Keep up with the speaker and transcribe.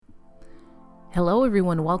Hello,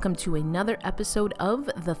 everyone. Welcome to another episode of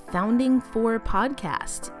the Founding For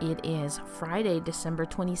podcast. It is Friday, December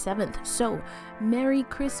 27th. So, Merry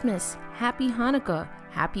Christmas, Happy Hanukkah,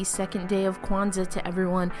 Happy second day of Kwanzaa to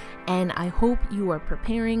everyone, and I hope you are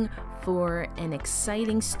preparing for an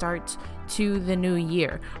exciting start to the new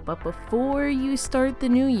year. But before you start the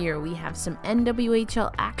new year, we have some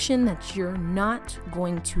NWHL action that you're not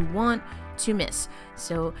going to want to miss.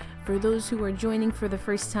 So for those who are joining for the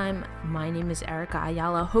first time, my name is Erica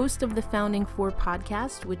Ayala, host of the Founding For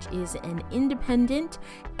podcast, which is an independent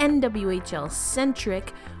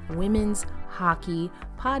NWHL-centric women's hockey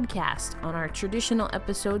podcast. On our traditional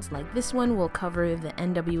episodes like this one, we'll cover the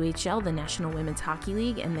NWHL, the National Women's Hockey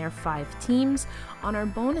League, and their 5 teams. On our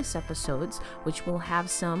bonus episodes, which will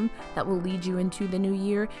have some that will lead you into the new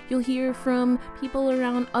year, you'll hear from people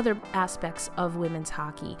around other aspects of women's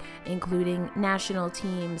hockey, including national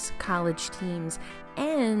teams, college teams,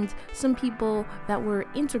 and some people that were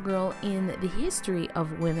integral in the history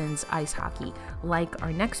of women's ice hockey, like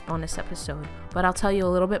our next bonus episode. But I'll tell you a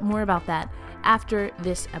little bit more about that after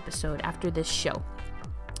this episode, after this show.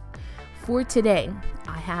 For today,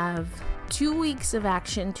 I have 2 weeks of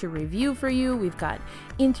action to review for you. We've got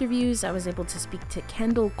interviews. I was able to speak to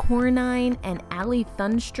Kendall Cornine and Ali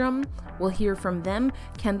Thunstrom. We'll hear from them.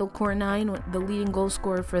 Kendall Cornine, the leading goal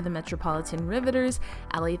scorer for the Metropolitan Riveters.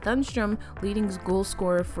 Ali Thunstrom, leading goal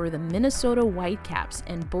scorer for the Minnesota Whitecaps.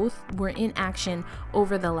 And both were in action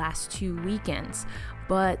over the last 2 weekends.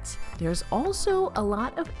 But there's also a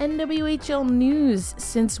lot of NWHL news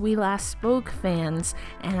since we last spoke, fans,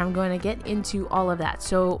 and I'm going to get into all of that.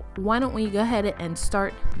 So why don't we go ahead and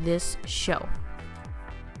start this show?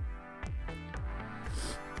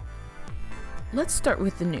 Let's start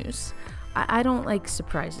with the news. I don't like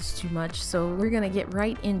surprises too much, so we're going to get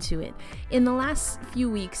right into it. In the last few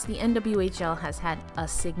weeks, the NWHL has had a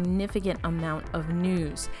significant amount of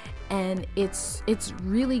news, and it's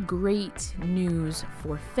really great news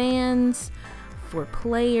for fans, for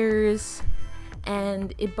players,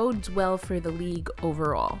 and it bodes well for the league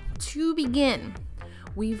overall. To begin,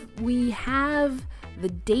 we have the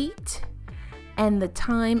date and the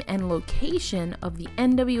time and location of the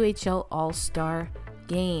NWHL All-Star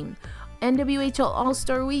Game. NWHL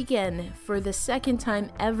All-Star Weekend, for the second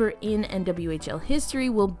time ever in NWHL history,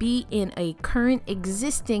 will be in a current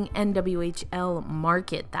existing NWHL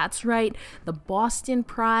market. That's right, the Boston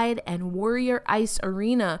Pride and Warrior Ice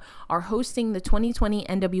Arena are hosting the 2020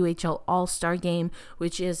 NWHL All-Star Game,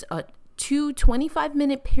 which is two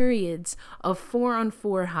 25-minute periods of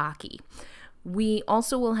 4-on-4 hockey. We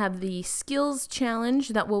also will have the Skills Challenge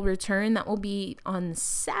that will return. That will be on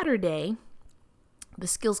Saturday. The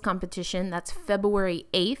skills competition, that's February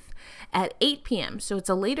 8th at 8 p.m. So it's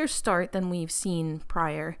a later start than we've seen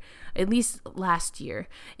prior, at least last year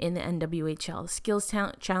in the NWHL. The skills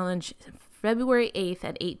challenge, February 8th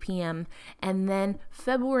at 8 p.m. And then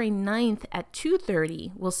February 9th at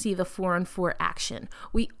 2:30, we'll see the 4-on-4 action.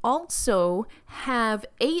 We also have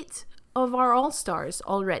 8 of our All-Stars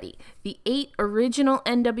already. The 8 original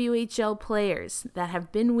NWHL players that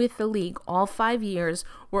have been with the league all 5 years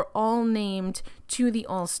were all named to the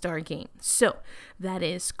All-Star Game. So that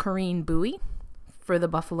is Corrine Bowie for the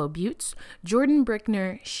Buffalo Beauts, Jordan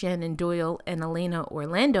Brickner, Shannon Doyle, and Elena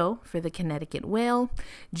Orlando for the Connecticut Whale,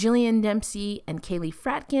 Jillian Dempsey and Kaylee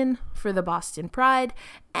Fratkin for the Boston Pride,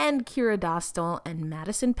 and Kira Dostal and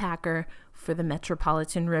Madison Packer for the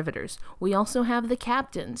Metropolitan Riveters. We also have the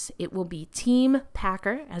captains. It will be Team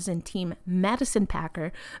Packer, as in Team Madison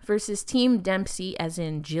Packer, versus Team Dempsey, as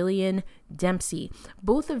in Jillian Dempsey.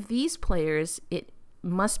 Both of these players, it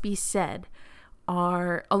must be said,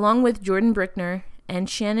 are, along with Jordan Brickner and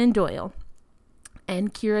Shannon Doyle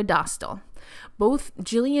and Kira Dostal, both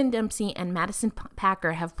Jillian Dempsey and Madison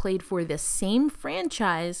Packer have played for the same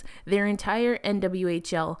franchise their entire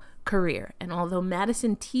NWHL career. And although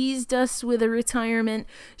Madison teased us with a retirement,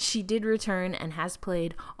 she did return and has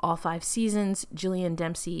played all 5 seasons. Jillian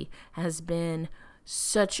Dempsey has been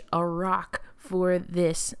such a rock for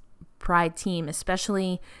this Pride team,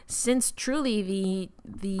 especially since truly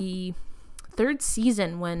the 3rd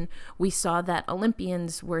season, when we saw that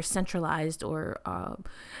Olympians were centralized or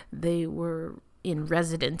they were in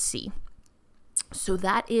residency. So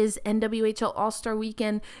that is NWHL All-Star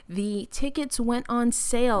Weekend. The tickets went on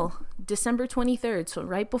sale December 23rd, so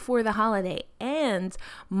right before the holiday. And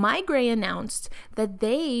MyGray announced that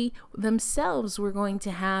they themselves were going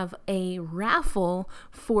to have a raffle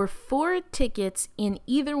for 4 tickets in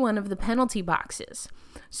either one of the penalty boxes.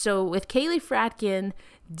 So with Kaylee Fratkin,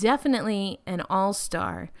 definitely an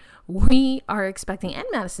all-star. we are expecting, and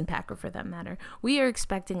Madison Packer for that matter, we are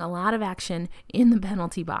expecting a lot of action in the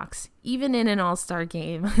penalty box, even in an all-star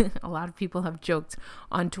game. A lot of people have joked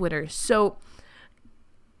on Twitter. So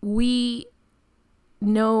we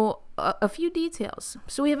know a few details.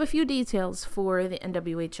 So we have a few details for the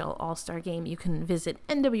NWHL All-Star Game. You can visit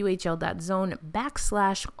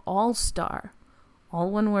nwhl.zone/all-star. All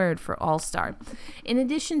one word for all-star. In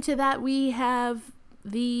addition to that, we have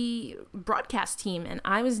the broadcast team, and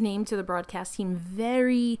I was named to the broadcast team.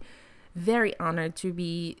 Very, very honored to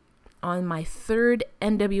be on my third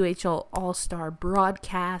NWHL All-Star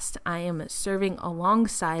broadcast. I am serving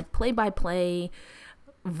alongside play-by-play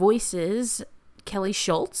voices Kelly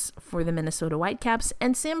Schultz for the Minnesota Whitecaps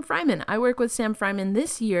and Sam Fryman. I work with Sam Fryman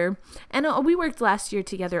this year, and we worked last year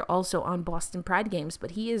together also on Boston Pride games, but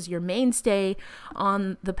he is your mainstay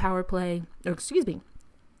on the power play,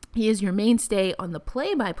 he is your mainstay on the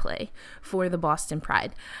play-by-play for the Boston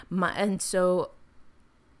Pride. And so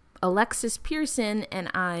Alexis Pearson and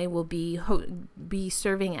I will be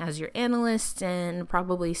serving as your analysts and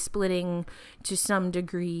probably splitting to some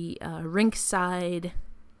degree rinkside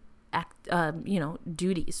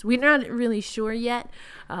duties. We're not really sure yet,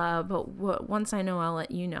 but once I know, I'll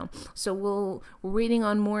let you know. So we're waiting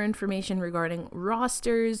on more information regarding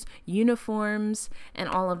rosters, uniforms, and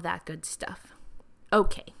all of that good stuff.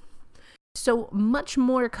 Okay. So much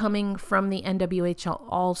more coming from the NWHL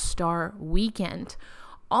All-Star Weekend.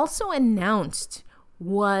 Also announced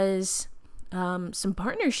was some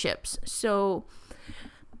partnerships. So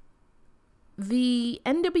the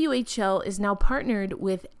NWHL is now partnered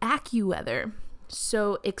with AccuWeather.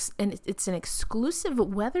 So it's an exclusive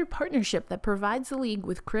weather partnership that provides the league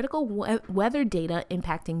with critical weather data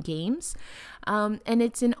impacting games. And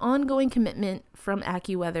it's an ongoing commitment from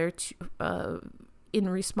AccuWeather to, in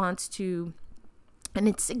response to, and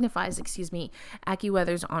it signifies,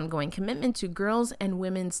 AccuWeather's ongoing commitment to girls and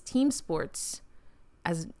women's team sports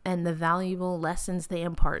and the valuable lessons they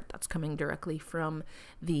impart. That's coming directly from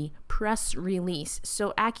the press release.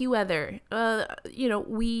 So AccuWeather,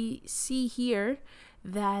 we see here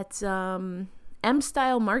that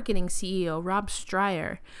M-Style Marketing CEO Rob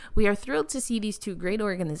Stryer. We are thrilled to see these two great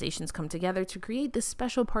organizations come together to create this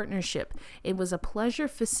special partnership. It was a pleasure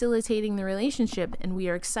facilitating the relationship, and we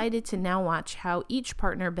are excited to now watch how each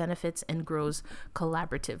partner benefits and grows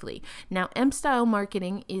collaboratively. Now, M-Style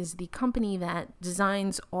Marketing is the company that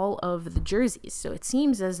designs all of the jerseys. So it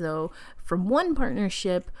seems as though from one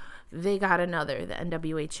partnership, they got another, the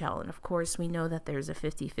NWHL. And of course, we know that there's a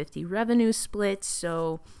 50-50 revenue split.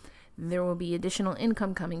 So there will be additional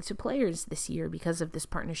income coming to players this year because of this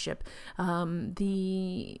partnership.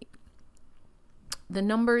 The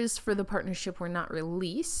numbers for the partnership were not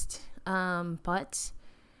released, but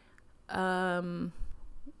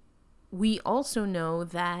we also know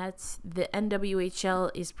that the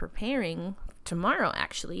NWHL is preparing tomorrow,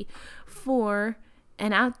 actually, for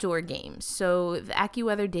an outdoor game. So the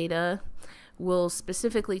AccuWeather data will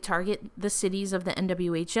specifically target the cities of the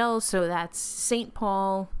NWHL. So that's St.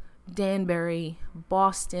 Paul, Danbury,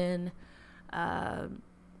 Boston. I'm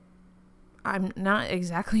not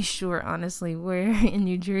exactly sure, honestly, where in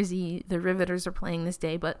New Jersey the Riveters are playing this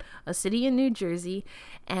day, but a city in New Jersey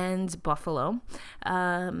and Buffalo.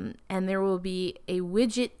 And there will be a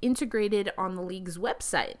widget integrated on the league's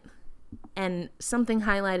website and something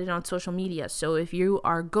highlighted on social media. So if you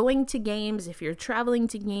are going to games, if you're traveling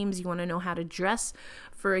to games, you want to know how to dress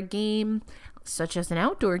for a game, such as an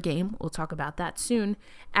outdoor game, we'll talk about that soon,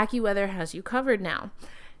 AccuWeather has you covered now.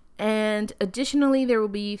 And additionally, there will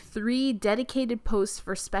be 3 dedicated posts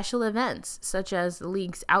for special events, such as the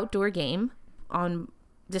league's outdoor game on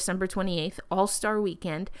December 28th, All-Star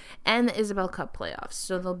Weekend, and the Isabel Cup playoffs.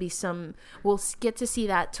 So there'll be we'll get to see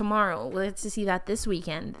that tomorrow. We'll get to see that this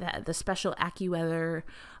weekend, the special AccuWeather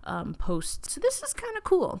post. So this is kind of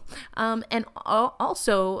cool. And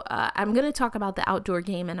also, I'm going to talk about the outdoor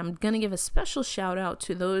game, and I'm going to give a special shout out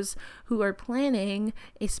to those who are planning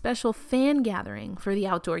a special fan gathering for the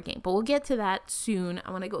outdoor game. But we'll get to that soon.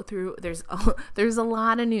 I want to go through, there's a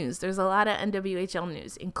lot of news. There's a lot of NWHL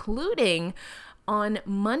news, including on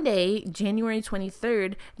Monday, January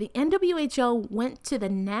 23rd, the NWHL went to the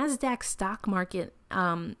NASDAQ stock market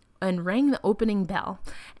and rang the opening bell.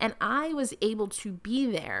 And I was able to be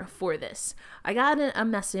there for this. I got a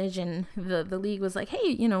message, and the league was like,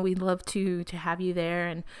 hey, we'd love to have you there.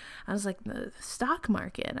 And I was like, the stock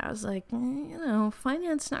market? I was like,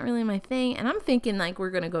 finance not really my thing. And I'm thinking like we're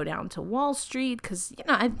going to go down to Wall Street because,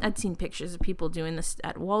 I'd seen pictures of people doing this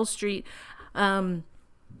at Wall Street.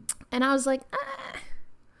 And I was like,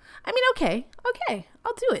 I mean, okay,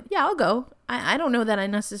 I'll do it. Yeah, I'll go. I don't know that I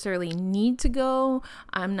necessarily need to go.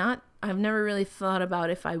 I've never really thought about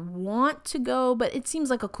if I want to go, but it seems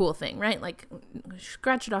like a cool thing, right? Like,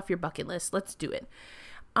 scratch it off your bucket list. Let's do it.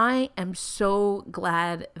 I am so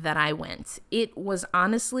glad that I went. It was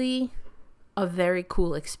honestly a very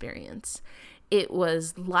cool experience. It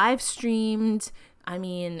was live streamed. I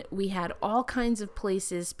mean, we had all kinds of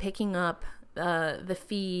places picking up the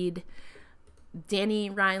feed. Danny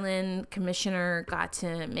Ryland, commissioner, got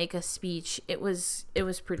to make a speech. It was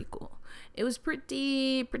pretty cool. It was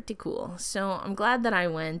pretty cool. So I'm glad that I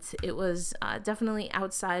went. It was definitely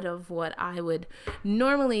outside of what I would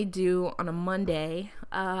normally do on a Monday,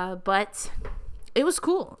 but it was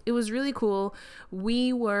cool. It was really cool.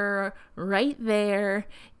 We were right there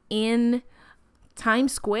in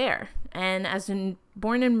Times Square. And as a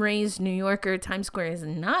born and raised New Yorker, Times Square is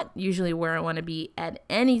not usually where I want to be at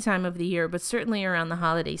any time of the year, but certainly around the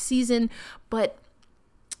holiday season. But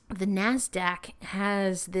the NASDAQ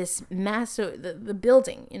has this massive, the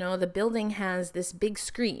building, the building has this big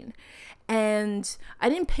screen. And I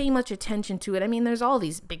didn't pay much attention to it. I mean, there's all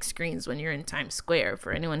these big screens when you're in Times Square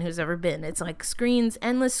for anyone who's ever been. It's like screens,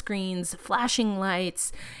 endless screens, flashing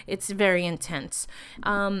lights. It's very intense.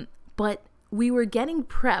 But we were getting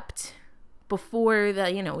prepped before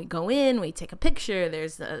we go in, we take a picture,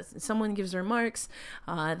 there's someone gives remarks,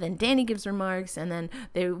 then Danny gives remarks, and then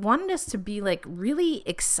they wanted us to be like really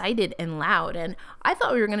excited and loud. And I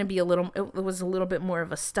thought we were going to be it was a little bit more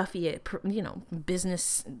of a stuffy,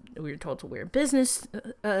 business. We were told to wear business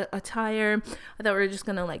attire. I thought we were just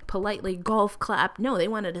going to like politely golf clap. No, they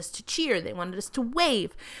wanted us to cheer. They wanted us to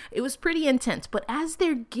wave. It was pretty intense. But as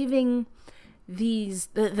they're giving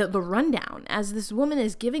the rundown, as this woman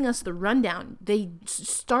is giving us the rundown, they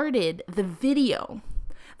started the video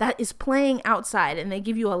that is playing outside, and they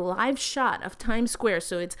give you a live shot of Times Square.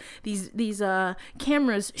 So it's these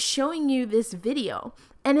cameras showing you this video,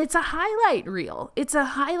 and it's a highlight reel. It's a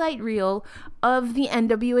highlight reel of the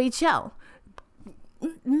NWHL.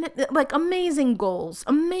 Like amazing goals,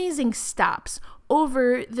 amazing stops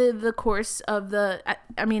over the course of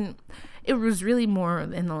it was really more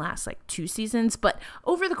in the last like 2 seasons, but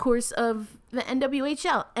over the course of the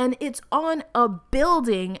NWHL, and it's on a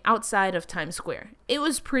building outside of Times Square. It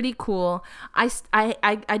was pretty cool. I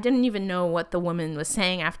didn't even know what the woman was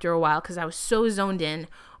saying after a while because I was so zoned in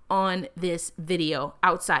on this video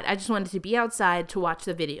outside. I just wanted to be outside to watch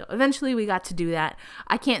the video. Eventually we got to do that.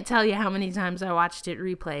 I can't tell you how many times I watched it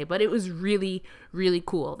replay, but it was really, really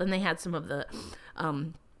cool. Then they had some of the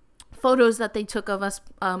photos that they took of us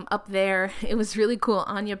up there. It was really cool.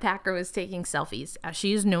 Anya Packer was taking selfies, as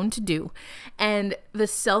she is known to do. And the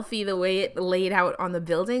selfie, the way it laid out on the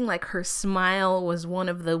building, like her smile was one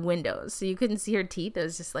of the windows. So you couldn't see her teeth. It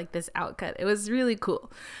was just like this outcut. It was really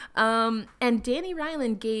cool. And Danny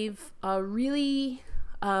Ryland gave a really,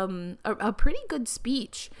 a pretty good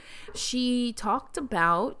speech. She talked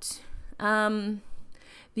about the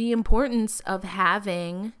importance of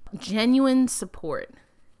having genuine support.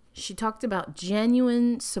 She talked about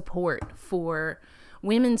genuine support for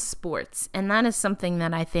women's sports. And that is something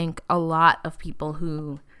that I think a lot of people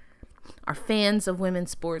who are fans of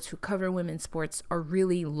women's sports, who cover women's sports, are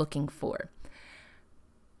really looking for.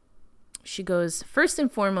 She goes, first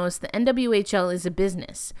and foremost, the NWHL is a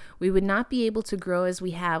business. We would not be able to grow as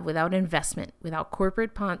we have without investment, without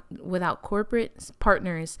corporate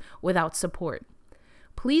partners, without support.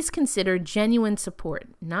 Please consider genuine support,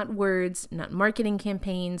 not words, not marketing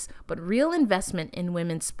campaigns, but real investment in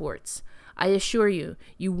women's sports. I assure you,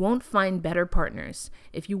 you won't find better partners.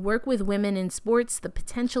 If you work with women in sports, the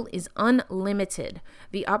potential is unlimited.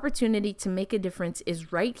 The opportunity to make a difference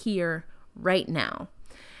is right here, right now.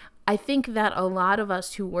 I think that a lot of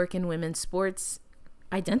us who work in women's sports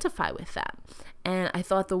identify with that. And I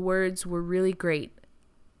thought the words were really great.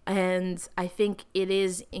 And I think it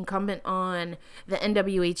is incumbent on the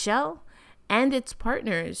NWHL and its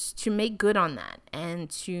partners to make good on that and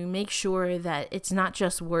to make sure that it's not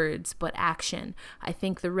just words, but action. I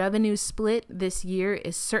think the revenue split this year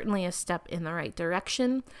is certainly a step in the right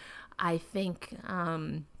direction. I think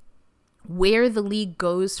where the league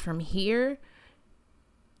goes from here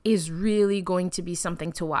is really going to be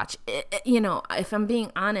something to watch. If I'm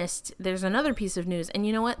being honest, there's another piece of news, and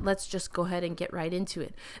you know what? Let's just go ahead and get right into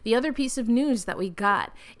it. The other piece of news that we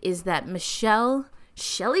got is that Michelle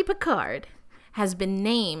Shelley Picard has been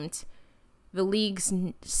named the league's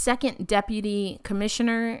second deputy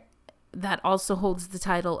commissioner that also holds the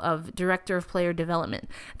title of Director of Player Development.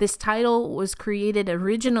 This title was created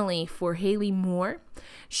originally for Haley Moore.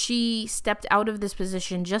 She stepped out of this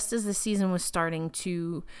position just as the season was starting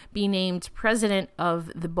to be named president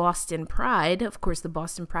of the Boston Pride. Of course, the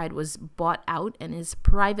Boston Pride was bought out and is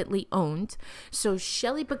privately owned. So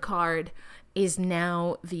Shelly Picard is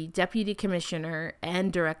now the Deputy Commissioner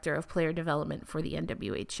and Director of Player Development for the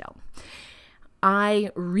NWHL. I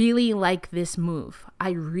really like this move. I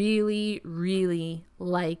really, really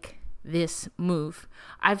like this move.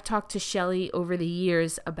 I've talked to Shelly over the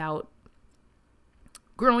years about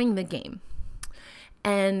growing the game,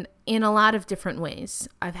 and in a lot of different ways.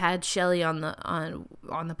 I've had Shelly on the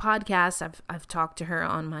podcast. I've talked to her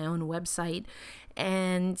on my own website,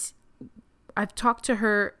 and I've talked to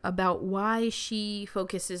her about why she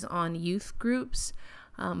focuses on youth groups.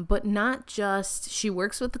 But not just, she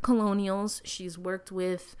works with the Colonials. She's worked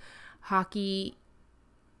with hockey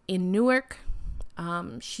in Newark.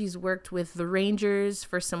 She's worked with the Rangers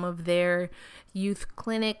for some of their youth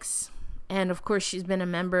clinics. And of course, she's been a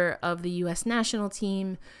member of the U.S. national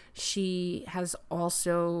team. She has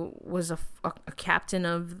also was a captain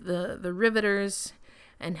of the Riveters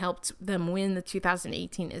and helped them win the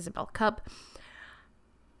 2018 Isabel Cup.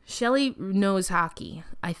 Shelly knows hockey.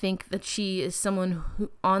 I think that she is someone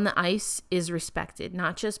who on the ice is respected,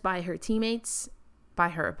 not just by her teammates, by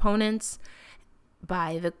her opponents,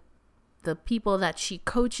 by the people that she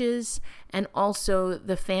coaches, and also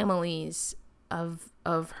the families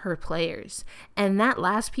of her players. And that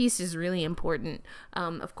last piece is really important.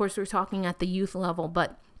 Of course, we're talking at the youth level,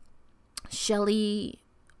 but Shelly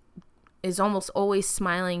is almost always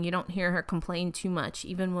smiling. You don't hear her complain too much,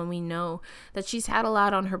 even when we know that she's had a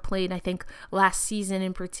lot on her plate. I think last season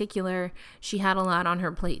in particular, she had a lot on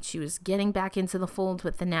her plate. She was getting back into the fold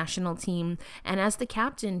with the national team. And as the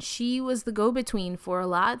captain, she was the go-between for a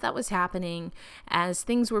lot that was happening as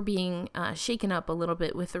things were being shaken up a little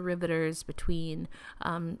bit with the Riveters between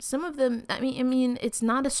some of them. I mean, it's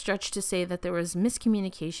not a stretch to say that there was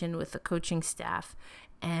miscommunication with the coaching staff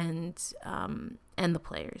and the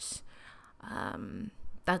players.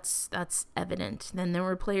 That's evident. Then there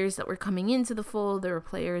were players that were coming into the fold. There were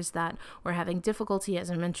players that were having difficulty, as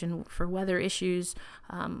I mentioned, for weather issues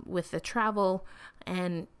with the travel.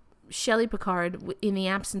 And Shelly Picard, in the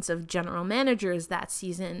absence of general managers that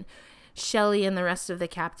season, Shelly and the rest of the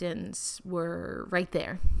captains were right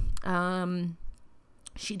there.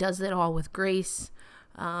 She does it all with grace,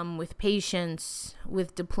 with patience,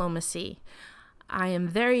 with diplomacy. I am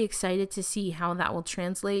very excited to see how that will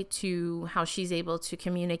translate to how she's able to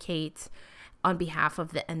communicate on behalf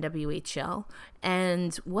of the NWHL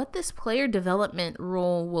and what this player development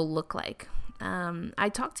role will look like. I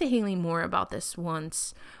talked to Haley Moore about this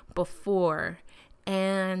once before,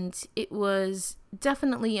 and it was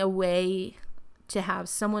definitely a way to have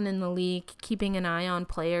someone in the league keeping an eye on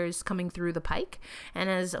players coming through the pike. And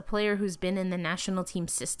as a player who's been in the national team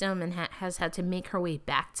system and has had to make her way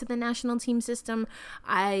back to the national team system,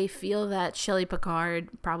 I feel that Shelly Picard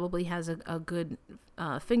probably has a good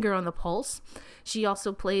finger on the pulse. She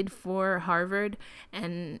also played for Harvard,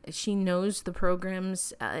 and she knows the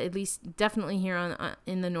programs, at least definitely here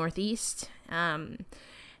in the Northeast. And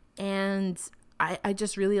I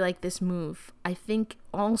just really like this move. I think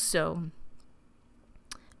also,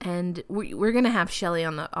 and we're going to have Shelly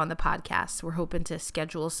on the podcast. We're hoping to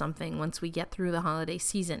schedule something once we get through the holiday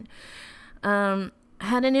season. Had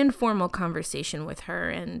an informal conversation with her,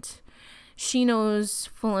 and she knows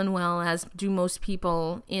full and well, as do most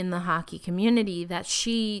people in the hockey community, that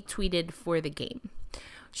she tweeted for the game.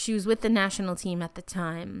 She was with the national team at the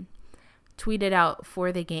time, tweeted out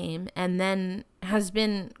for the game, and then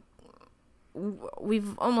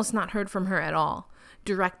we've almost not heard from her at all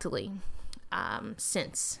directly.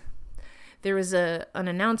 Since there was an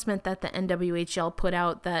announcement that the NWHL put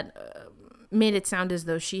out that made it sound as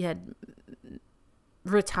though she had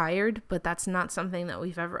retired, but that's not something that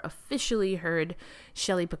we've ever officially heard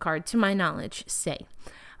Shelly Picard, to my knowledge, say.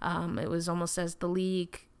 It was almost as the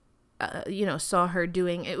league, saw her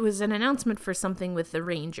doing. It was an announcement for something with the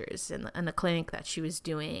Rangers and the clinic that she was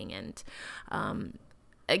doing, and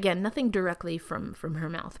again, nothing directly from her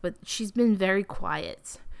mouth, but she's been very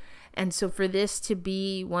quiet. And so for this to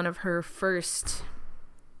be one of her first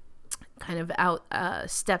kind of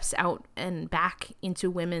steps out and back into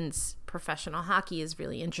women's professional hockey is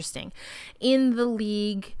really interesting. In the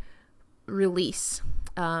league release,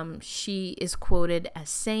 she is quoted as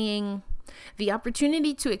saying, The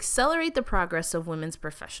opportunity to accelerate the progress of women's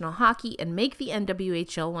professional hockey and make the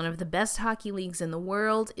NWHL one of the best hockey leagues in the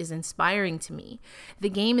world is inspiring to me. The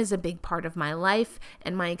game is a big part of my life,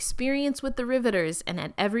 and my experience with the Riveters and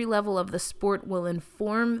at every level of the sport will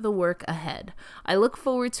inform the work ahead. I look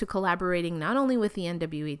forward to collaborating not only with the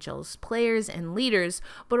NWHL's players and leaders,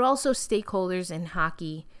 but also stakeholders in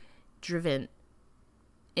hockey driven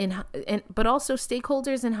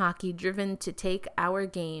to take our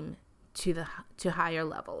game to higher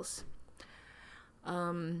levels.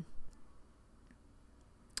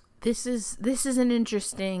 This is an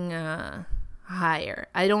interesting hire.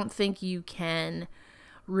 I don't think you can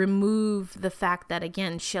remove the fact that,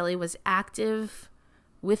 again, Shelly was active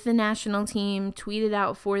with the national team, tweeted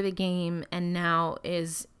out for the game, and now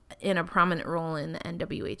is in a prominent role in the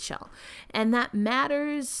NWHL. And that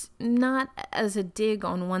matters not as a dig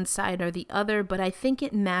on one side or the other, but I think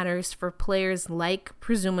it matters for players like,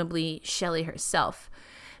 presumably, Shelly herself,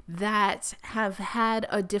 that have had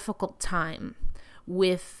a difficult time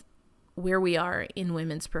with where we are in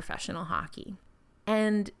women's professional hockey.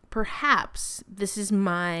 And perhaps, this is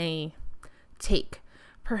my take,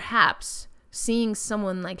 perhaps seeing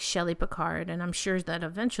someone like Shelly Pickard, and I'm sure that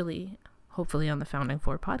eventually, hopefully on the Founding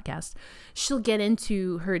Four podcast, she'll get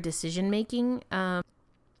into her decision making. I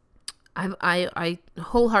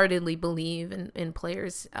wholeheartedly believe in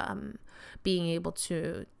players being able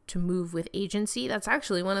to move with agency. That's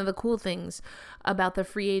actually one of the cool things about the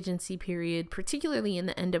free agency period, particularly in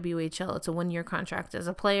the NWHL. It's a 1-year contract. As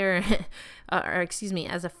a player,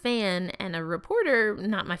 as a fan and a reporter,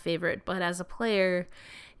 not my favorite, but as a player,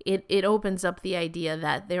 it opens up the idea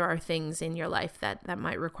that there are things in your life that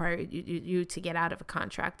might require you to get out of a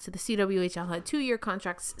contract. So the CWHL had 2-year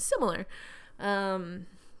contracts, similar.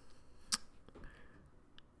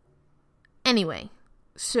 Anyway,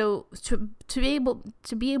 so to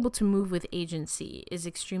be able to move with agency is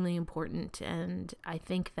extremely important, and I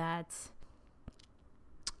think that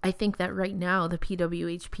right now the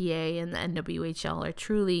PWHPA and the NWHL are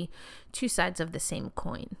truly two sides of the same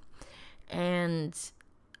coin. And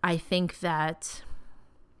I think that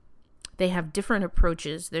they have different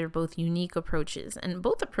approaches. They're both unique approaches, and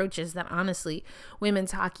both approaches that honestly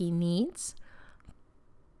women's hockey needs.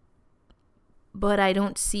 But I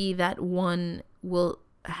don't see that one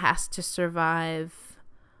has to survive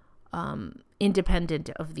independent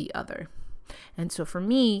of the other. And so for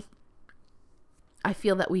me, I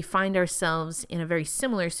feel that we find ourselves in a very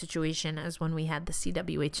similar situation as when we had the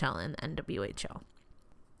CWHL and the NWHL.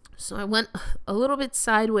 So I went a little bit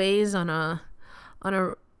sideways on a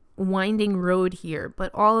winding road here,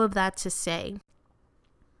 but all of that to say,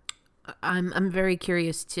 I'm very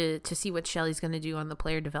curious to see what Shelly's going to do on the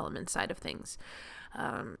player development side of things.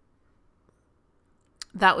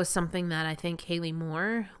 That was something that I think Haley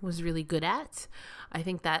Moore was really good at. I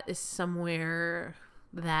think that is somewhere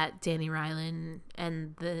that Danny Ryland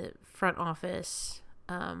and the front office,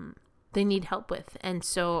 they need help with. And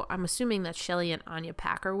so I'm assuming that Shelly and Anya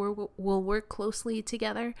Packer will work closely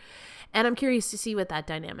together. And I'm curious to see what that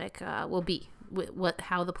dynamic will be,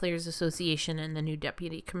 how the Players Association and the new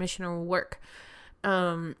deputy commissioner will work,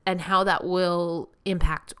 and how that will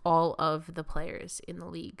impact all of the players in the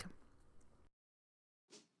league.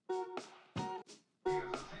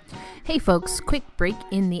 Hey folks, quick break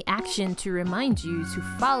in the action to remind you to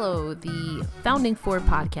follow the Founding Four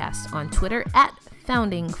podcast on Twitter at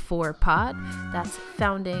Founding4Pod. That's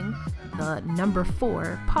founding the number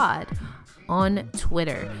 4 pod on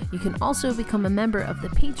Twitter. You can also become a member of the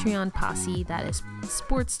Patreon posse, that is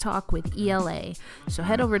Sports Talk with ELA. So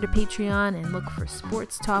head over to Patreon and look for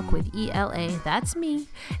Sports Talk with ELA. That's me.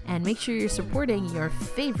 And make sure you're supporting your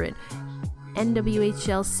favorite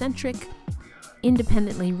NWHL-centric,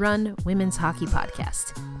 independently run women's hockey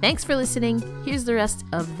podcast. Thanks for listening. Here's the rest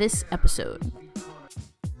of this episode.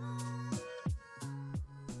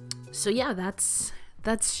 So yeah, that's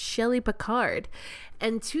Shelly Pickard.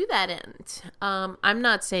 And to that end, I'm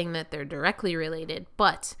not saying that they're directly related,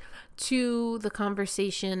 but to the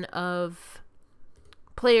conversation of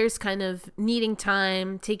players kind of needing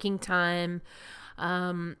time, taking time,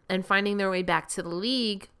 and finding their way back to the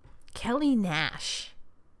league, Kelly Nash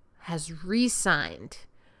has re-signed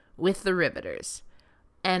with the Riveters.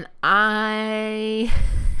 And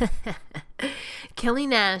Kelly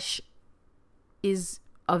Nash is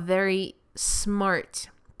a very smart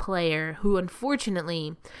player who,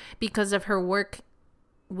 unfortunately, because of her work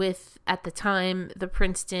with, at the time, the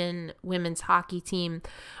Princeton women's hockey team,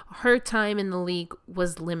 her time in the league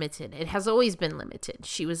was limited. It has always been limited.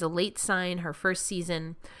 She was a late sign her first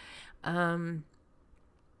season.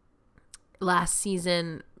 Last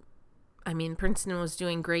season, I mean, Princeton was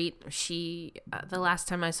doing great. The last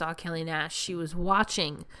time I saw Kelly Nash, she was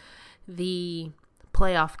watching the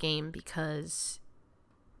playoff game because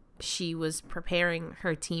she was preparing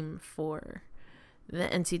her team for the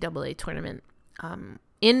NCAA tournament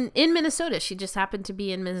in Minnesota. She just happened to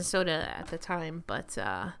be in Minnesota at the time. But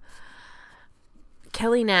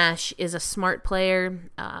Kelly Nash is a smart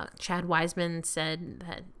player. Chad Wiseman said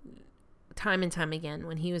that time and time again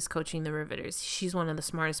when he was coaching the Riveters, she's one of the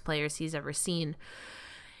smartest players he's ever seen.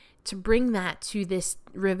 To bring that to this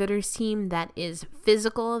Riveters team that is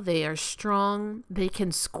physical, they are strong, they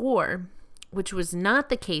can score, which was not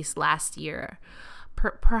the case last year,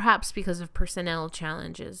 perhaps because of personnel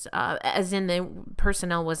challenges, as in the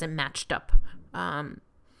personnel wasn't matched up.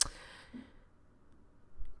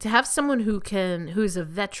 To have someone who's a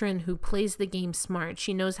veteran, who plays the game smart,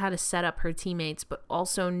 she knows how to set up her teammates, but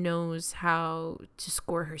also knows how to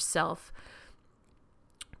score herself.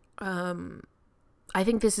 I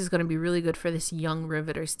think this is going to be really good for this young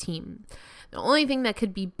Riveters team. The only thing that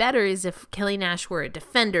could be better is if Kelly Nash were a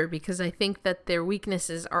defender, because I think that their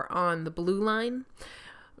weaknesses are on the blue line.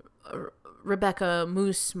 Rebecca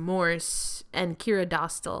Moose Morse and Kira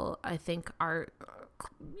Dostal, I think, are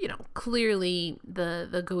clearly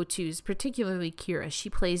the go-tos, particularly Kira. She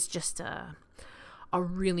plays just a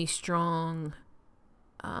really strong,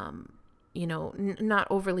 not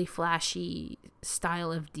overly flashy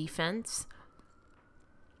style of defense.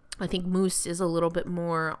 I think Moose is a little bit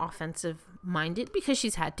more offensive-minded because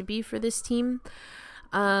she's had to be for this team.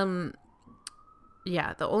 The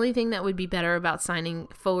only thing that would be better about signing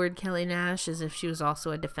forward Kelly Nash is if she was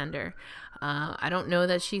also a defender. I don't know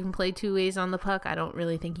that she can play two ways on the puck. I don't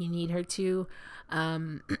really think you need her to.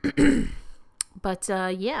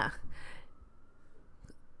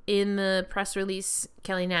 In the press release,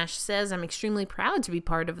 Kelly Nash says, "I'm extremely proud to be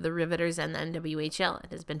part of the Riveters and the NWHL.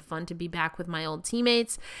 It has been fun to be back with my old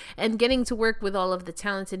teammates and getting to work with all of the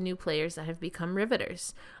talented new players that have become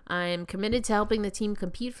Riveters. I'm committed to helping the team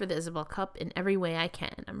compete for the Isabel Cup in every way I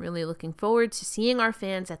can. I'm really looking forward to seeing our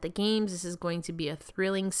fans at the games. This is going to be a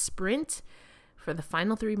thrilling sprint for the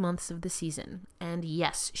final 3 months of the season." And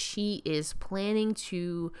yes, she is planning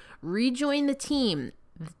to rejoin the team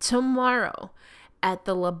tomorrow at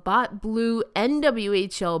the Labatt Blue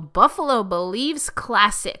NWHL Buffalo Believes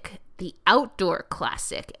Classic, the outdoor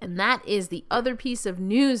classic. And that is the other piece of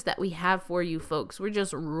news that we have for you folks. We're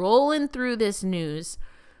just rolling through this news.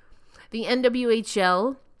 The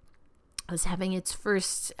NWHL is having its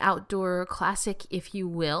first outdoor classic, if you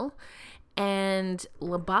will, and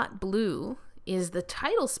Labatt Blue is the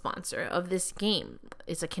title sponsor of this game.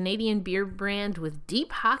 It's a Canadian beer brand with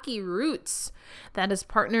deep hockey roots that is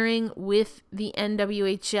partnering with the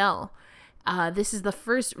NWHL. This is the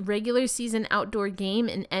first regular season outdoor game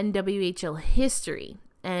in NWHL history,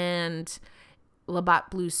 and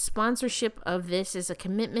Labatt Blue's sponsorship of this is a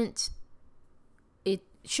commitment. It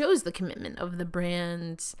shows the commitment of the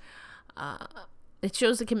brand. It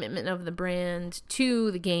shows the commitment of the brand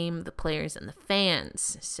to the game, the players, and the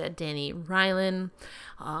fans, said Danny Rylan.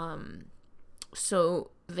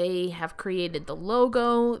 So they have created the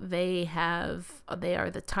logo. They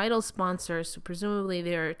are the title sponsor, so presumably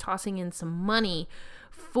they're tossing in some money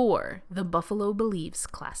for the Buffalo Believes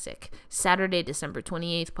Classic. Saturday, December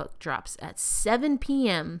 28th, puck drops at 7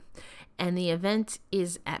 p.m., and the event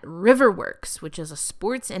is at Riverworks, which is a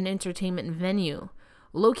sports and entertainment venue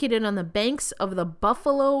located on the banks of the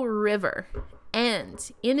Buffalo River.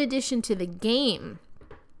 And in addition to the game,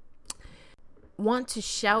 want to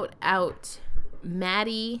shout out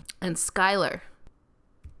Maddie and Skylar,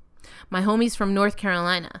 my homies from North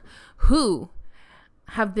Carolina, who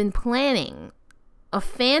have been planning a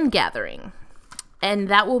fan gathering. And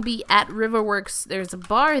that will be at Riverworks. There's a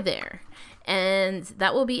bar there. And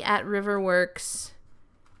that will be at Riverworks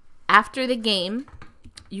after the game.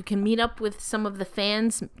 You can meet up with some of the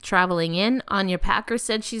fans traveling in. Anya Packer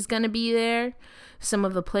said she's going to be there. Some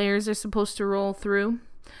of the players are supposed to roll through.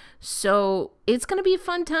 So it's going to be a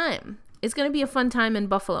fun time. It's going to be a fun time in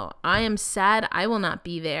Buffalo. I am sad I will not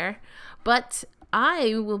be there, but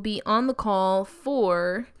I will be on the call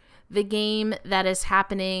for the game that is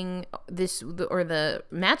happening the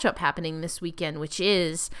matchup happening this weekend, which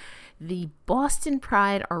is the Boston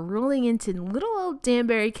Pride are rolling into little old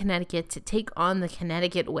Danbury, Connecticut to take on the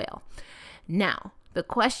Connecticut Whale. Now, the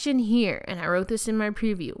question here, and I wrote this in my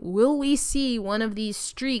preview, will we see one of these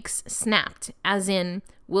streaks snapped? As in,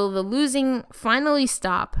 will the losing finally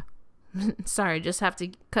stop? Sorry, just have to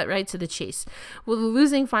cut right to the chase. Will the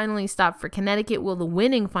losing finally stop for Connecticut? Will the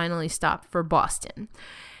winning finally stop for Boston?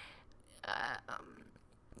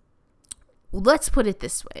 Let's put it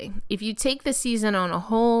this way. If you take the season on a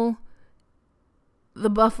whole,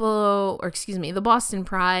 the Boston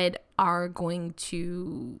Pride are going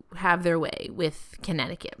to have their way with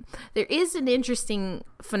Connecticut. There is an interesting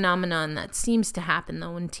phenomenon that seems to happen,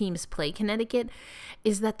 though, when teams play Connecticut,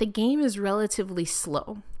 is that the game is relatively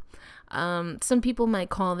slow. Some people might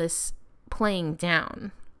call this playing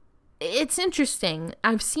down. It's interesting.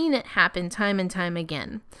 I've seen it happen time and time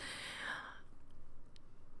again.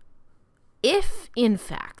 If, in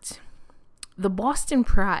fact, the Boston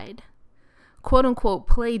Pride, quote unquote,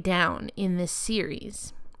 play down in this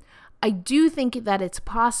series, I do think that it's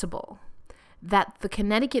possible that the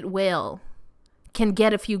Connecticut Whale can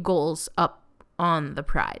get a few goals up on the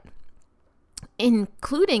Pride,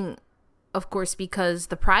 including, of course, because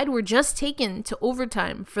the Pride were just taken to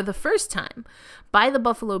overtime for the first time by the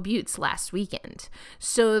Buffalo Beauts last weekend.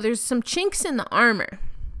 So there's some chinks in the armor.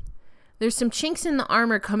 There's some chinks in the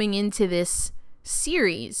armor coming into this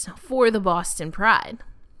series for the Boston Pride.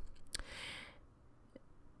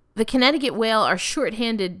 The Connecticut Whale are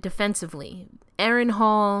shorthanded defensively. Aaron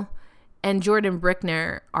Hall and Jordan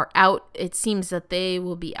Brickner are out. It seems that they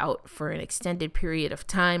will be out for an extended period of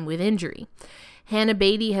time with injury. Hannah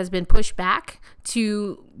Beatty has been pushed back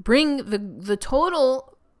to bring the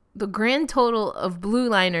grand total of blue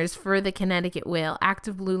liners for the Connecticut Whale,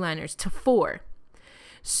 active blue liners, to 4.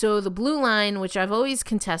 So the blue line, which I've always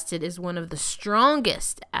contested, is one of the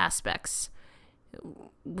strongest aspects,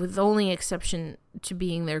 with only exception to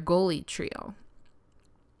being their goalie trio.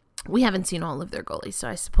 We haven't seen all of their goalies, so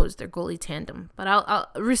I suppose their goalie tandem. But I'll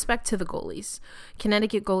respect to the goalies.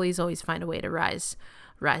 Connecticut goalies always find a way to rise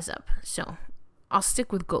up. So I'll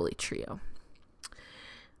stick with goalie trio.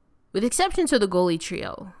 With exception to the goalie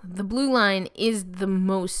trio, the blue line is the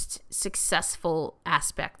most successful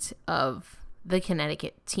aspect of the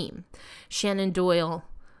Connecticut team. Shannon Doyle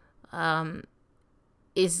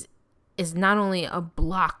is not only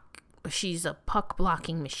she's a puck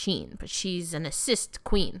blocking machine, but she's an assist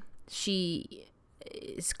queen. She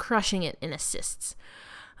is crushing it in assists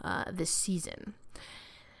this season.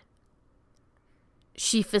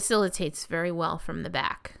 She facilitates very well from the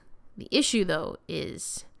back. The issue, though,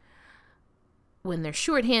 is when they're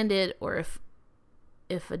shorthanded, or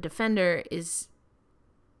if a defender is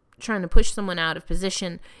trying to push someone out of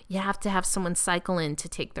position, you have to have someone cycle in to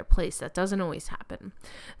take their place. That doesn't always happen.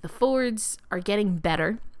 The forwards are getting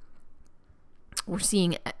better. We're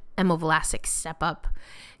seeing Emma Vlasic step up.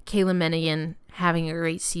 Kayla Menegan having a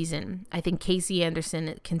great season. I think Casey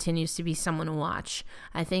Anderson continues to be someone to watch.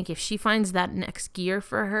 I think if she finds that next gear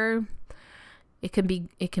for her, it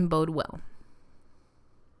can bode well.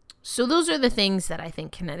 So those are the things that I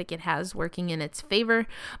think Connecticut has working in its favor.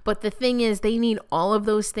 But the thing is, they need all of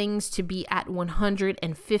those things to be at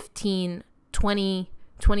 115, 20,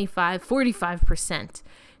 25, 45%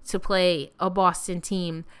 to play a Boston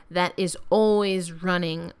team that is always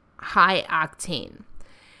running high octane.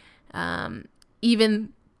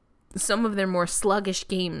 Even some of their more sluggish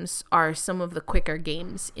games are some of the quicker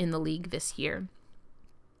games in the league this year.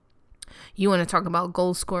 You want to talk about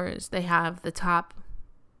goal scorers? They have the top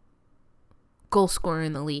goal scorer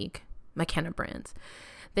in the league, McKenna Brands.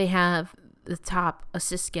 They have the top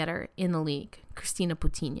assist getter in the league, Christina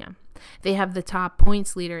Putinha. They have the top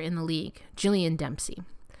points leader in the league, Jillian Dempsey.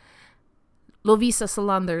 Lovisa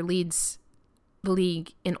Salander leads the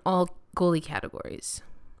league in all goalie categories.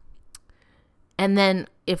 And then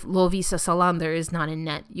if Lovisa Salander is not in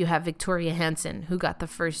net, you have Victoria Hansen, who got the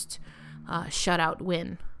first shutout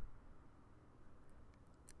win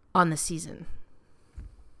on the season.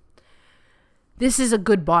 This is a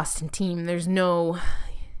good Boston team. There's no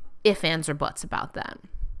ifs, ands, or buts about that.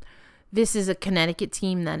 This is a Connecticut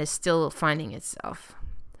team that is still finding itself.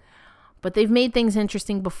 But they've made things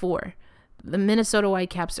interesting before. The Minnesota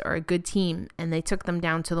Whitecaps are a good team, and they took them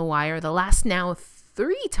down to the wire the last now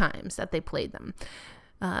 3 times that they played them.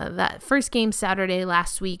 That first game Saturday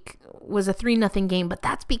last week was a 3-0 game, but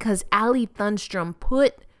that's because Allie Thunstrom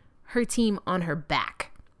put her team on her back.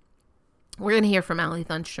 We're going to hear from Allie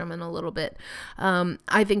Thunstrom in a little bit.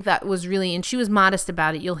 I think that was really, and she was modest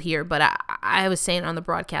about it, you'll hear, but I was saying on the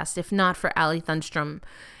broadcast, if not for Allie Thunstrom,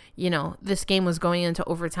 this game was going into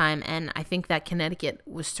overtime, and I think that Connecticut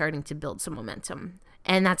was starting to build some momentum.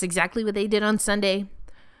 And that's exactly what they did on Sunday.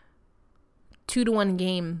 2-1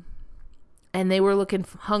 game, and they were looking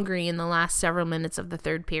hungry in the last several minutes of the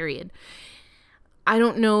third period. I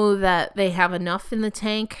don't know that they have enough in the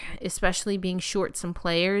tank, especially being short some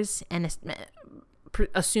players, and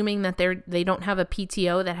assuming that they don't have a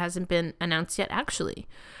PTO that hasn't been announced yet. Actually,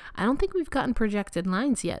 I don't think we've gotten projected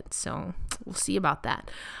lines yet, so we'll see about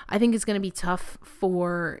that. I think it's going to be tough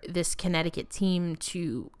for this Connecticut team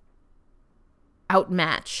to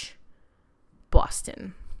outmatch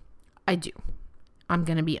Boston. I do. I'm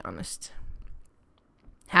going to be honest.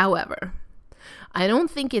 However, I don't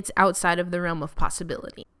think it's outside of the realm of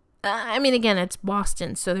possibility. I mean, again, it's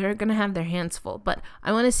Boston, so they're going to have their hands full. But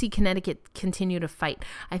I want to see Connecticut continue to fight.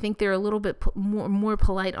 I think they're a little bit more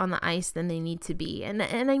polite on the ice than they need to be. And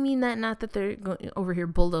I mean that not that they're over here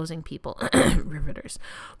bulldozing people, Riveters.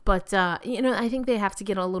 But, I think they have to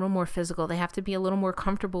get a little more physical. They have to be a little more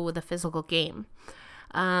comfortable with a physical game.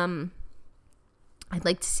 I'd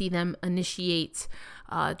like to see them initiate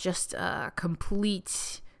just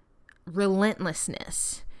complete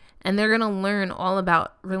relentlessness. And they're going to learn all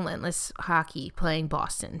about relentless hockey playing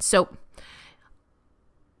Boston. So,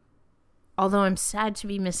 although I'm sad to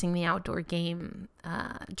be missing the outdoor game,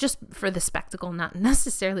 just for the spectacle, not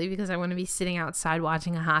necessarily because I want to be sitting outside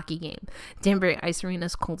watching a hockey game. Danbury Ice Arena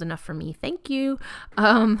is cold enough for me. Thank you.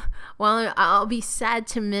 Well, I'll be sad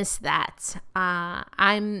to miss that.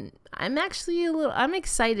 I'm actually I'm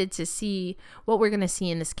excited to see what we're going to see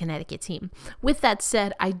in this Connecticut team. With that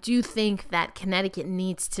said, I do think that Connecticut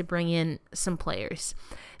needs to bring in some players.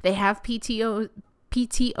 They have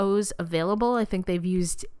PTOs available. I think they've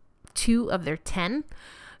used 2 of their 10,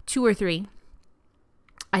 2 or 3.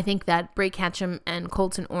 I think that Bray Ketchum and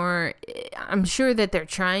Colton Orr, I'm sure that they're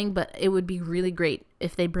trying, but it would be really great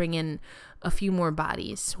if they bring in a few more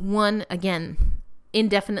bodies. One, again,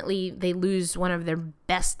 indefinitely, they lose one of their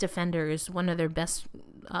best defenders, one of their best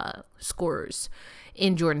scorers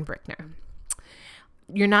in Jordan Brickner.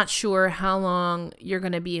 You're not sure how long you're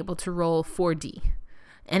going to be able to roll 4D.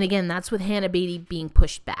 And again, that's with Hannah Beatty being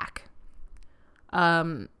pushed back.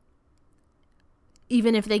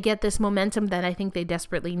 Even if they get this momentum that I think they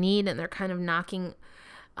desperately need, and they're kind of knocking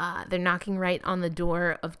right on the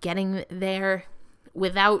door of getting there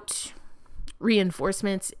without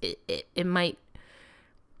reinforcements, it might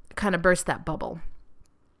kind of burst that bubble.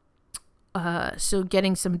 So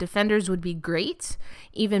getting some defenders would be great.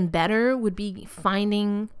 Even better would be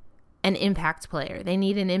finding an impact player. They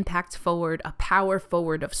need an impact forward, a power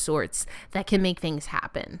forward of sorts that can make things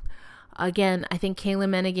happen. Again, I think Kayla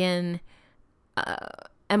Mennigan,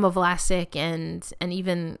 Emma Vlasic, and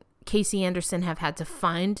even Casey Anderson have had to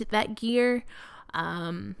find that gear.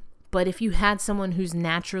 But if you had someone who's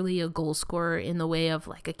naturally a goal scorer in the way of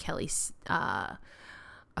like a Kelly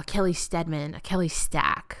Stedman, a Kelly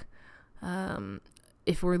Stack,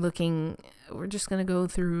 if we're just going to go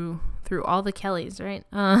through all the Kellys, right?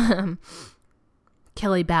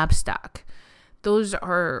 Kelly Babstock. Those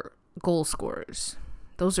are goal scorers.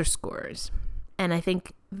 Those are scorers. And I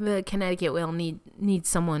think the Connecticut will need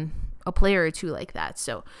someone, a player or two like that.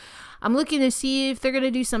 So I'm looking to see if they're going to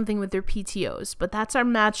do something with their PTOs. But that's our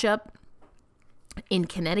matchup in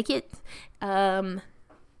Connecticut.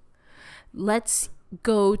 Let's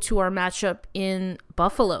go to our matchup in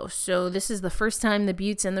Buffalo. So this is the first time the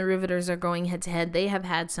Buttes and the Riveters are going head-to-head. They have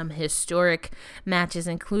had some historic matches,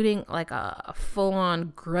 including like a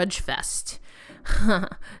full-on grudge fest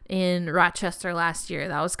in Rochester last year.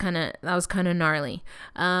 That was kind of gnarly.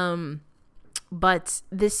 But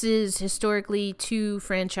this is historically 2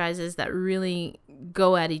 franchises that really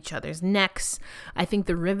go at each other's necks. I think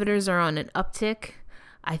the Riveters are on an uptick.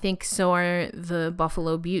 I think so are the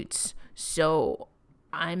Buffalo Buttes. So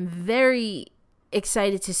I'm very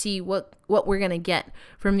excited to see what we're going to get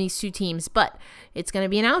from these 2 teams. But it's going to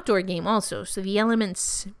be an outdoor game also, so the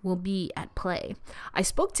elements will be at play. I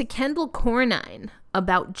spoke to Kendall Cornine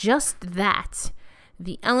about just that.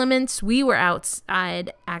 The elements, we were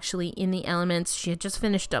outside actually in the elements. She had just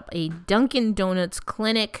finished up a Dunkin' Donuts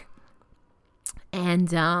clinic.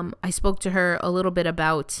 And I spoke to her a little bit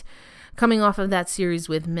about coming off of that series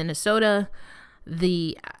with Minnesota,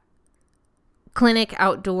 the clinic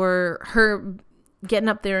outdoor, her getting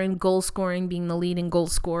up there in goal scoring, being the leading goal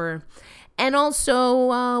scorer, and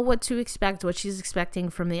also what to expect, what she's expecting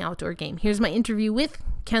from the outdoor game. Here's my interview with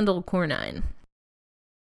Kendall Cornine.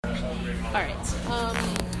 All right,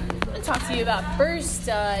 I'm going to talk to you about first,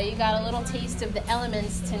 you got a little taste of the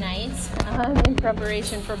elements tonight in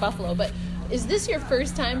preparation for Buffalo, but is this your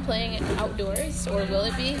first time playing outdoors, or will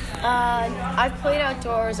it be? I've played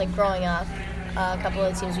outdoors like growing up. A couple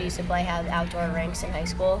of the teams we used to play had outdoor rinks in high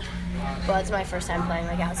school, but it's my first time playing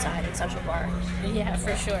like outside in Central Park. Yeah,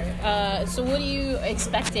 for sure. So what are you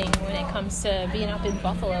expecting when it comes to being up in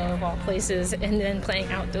Buffalo of all places and then playing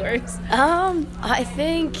outdoors? I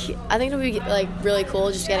think it'll be like really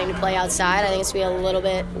cool just getting to play outside. I think it's gonna be a little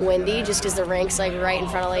bit windy just because the rink's like right in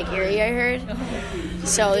front of Lake Erie, I heard.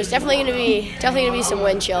 So there's definitely gonna be some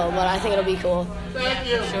wind chill, but I think it'll be cool.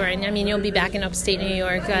 Sure, and I mean you'll be back in upstate New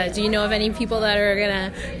York. Do you know of any people that are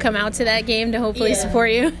gonna come out to that game to hopefully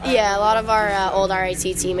support you? Yeah, a lot of our old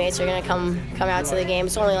RIT teammates are gonna come out to the game.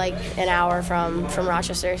 It's only like an hour from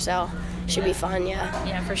Rochester, so should be fun.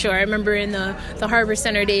 Yeah, for sure. I remember in the Harbor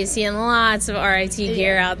Center days seeing lots of RIT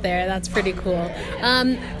gear out there. That's pretty cool.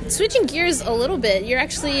 Switching gears a little bit, you're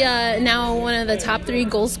actually now one of the top 3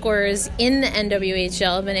 goal scorers in the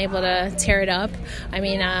NWHL. Been able to tear it up. I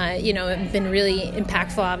mean, been really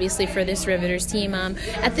impactful, obviously, for this Riveters team.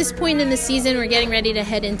 At this point in the season, we're getting ready to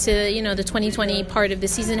head into the 2020 part of the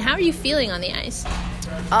season. How are you feeling on the ice?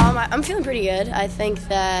 I'm feeling pretty good. I think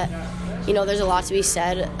that there's a lot to be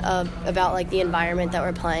said about like the environment that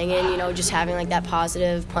we're playing in. Just having like that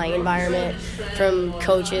positive playing environment from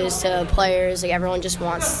coaches to players. Like everyone just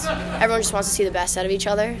wants to see the best out of each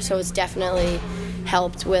other. So it's definitely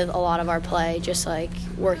helped with a lot of our play, just like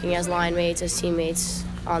working as line mates, as teammates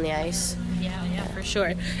on the ice. Yeah, for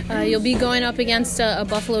sure. You'll be going up against a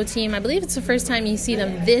Buffalo team. I believe it's the first time you see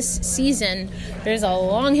them this season. There's a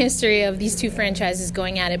long history of these two franchises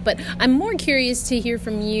going at it. But I'm more curious to hear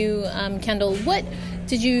from you, Kendall. What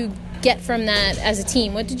did you get from that as a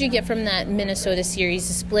team? What did you get from that Minnesota series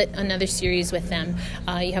to split another series with them?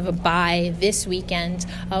 You have a bye this weekend.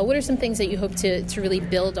 What are some things that you hope to really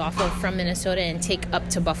build off of from Minnesota and take up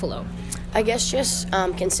to Buffalo? I guess just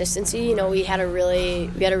consistency. We had a really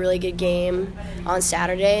good game on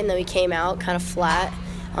Saturday, and then we came out kind of flat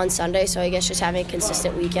on Sunday. So I guess just having a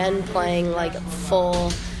consistent weekend, playing like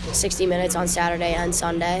full 60 minutes on Saturday and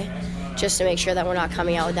Sunday, just to make sure that we're not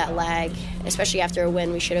coming out with that lag. Especially after a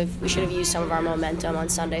win, we should have used some of our momentum on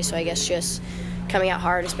Sunday. So I guess just coming out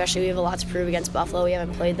hard, especially we have a lot to prove against Buffalo. We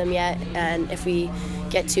haven't played them yet, and if we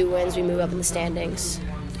get 2 wins, we move up in the standings.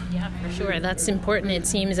 Yeah, for sure. That's important, it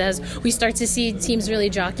seems, as we start to see teams really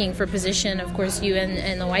jockeying for position. Of course, you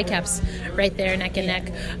and the Whitecaps right there neck and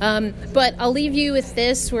neck. But I'll leave you with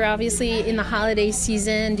this. We're obviously in the holiday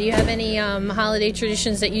season. Do you have any holiday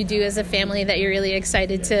traditions that you do as a family that you're really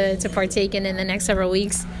excited to partake in the next several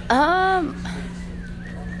weeks?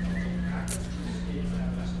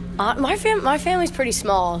 My family's pretty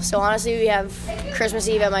small, so honestly we have Christmas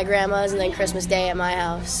Eve at my grandma's and then Christmas Day at my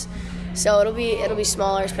house. So it'll be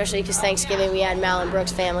smaller, especially because Thanksgiving we had Mal and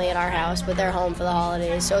Brooke's family at our house, but they're home for the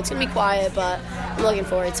holidays. So it's going to be quiet, but I'm looking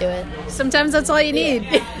forward to it. Sometimes that's all you need.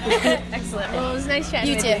 Excellent. Well, it was nice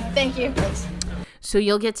chatting with you. Thank you. Thanks. So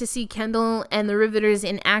you'll get to see Kendall and the Riveters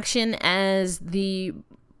in action as the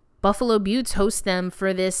Buffalo Beauts host them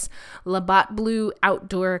for this Labatt Blue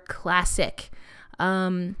Outdoor Classic.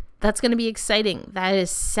 That's going to be exciting. That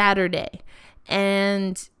is Saturday.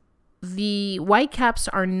 And the Whitecaps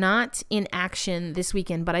are not in action this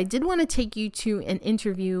weekend, but I did want to take you to an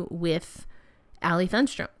interview with Allie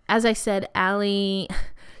Thunstrom. As I said, Allie,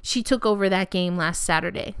 she took over that game last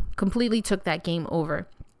Saturday, completely took that game over.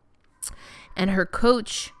 And her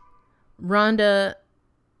coach, Rhonda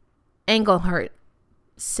Engelhart,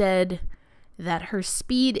 said that her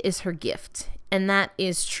speed is her gift, and that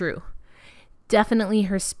is true. Definitely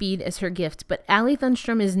her speed is her gift. But Allie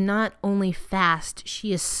Thunstrom is not only fast,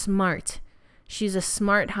 she is smart. She's a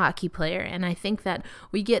smart hockey player. And I think that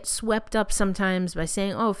we get swept up sometimes by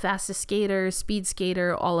saying, oh, fastest skater, speed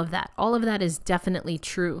skater, all of that. All of that is definitely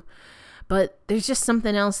true. But there's just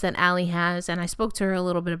something else that Allie has. And I spoke to her a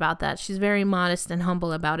little bit about that. She's very modest and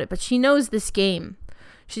humble about it. But she knows this game.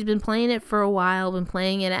 She's been playing it for a while, been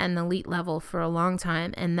playing it at an elite level for a long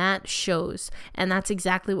time, and that shows. And that's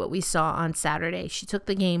exactly what we saw on Saturday. She took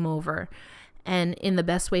the game over, and in the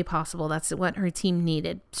best way possible. That's what her team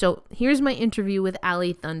needed. So here's my interview with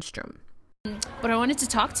Allie Thunstrom. But I wanted to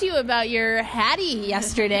talk to you about your Hattie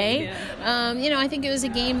yesterday. Yeah. I think it was a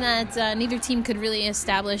game that neither team could really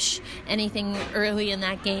establish anything early in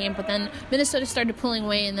that game. But then Minnesota started pulling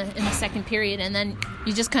away in the second period, and then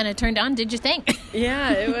you just kind of turned on. Did you think? Yeah,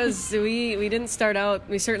 it was. We didn't start out.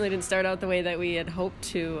 We certainly didn't start out the way that we had hoped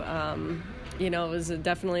to. It was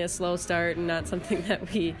definitely a slow start and not something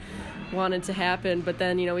that we wanted to happen, but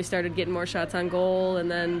then we started getting more shots on goal,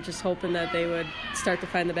 and then just hoping that they would start to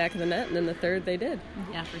find the back of the net, and then the third they did.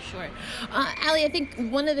 Yeah, for sure. Allie, I think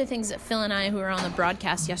one of the things that Phil and I, who were on the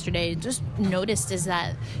broadcast yesterday, just noticed is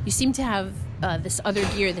that you seem to have this other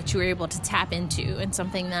gear that you were able to tap into, and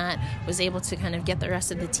something that was able to kind of get the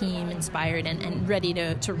rest of the team inspired and ready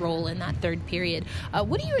to roll in that third period.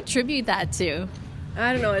 What do you attribute that to?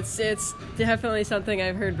 I don't know. It's definitely something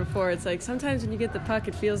I've heard before. It's like sometimes when you get the puck,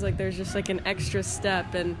 it feels like there's just like an extra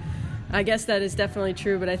step, and I guess that is definitely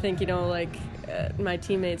true. But I think my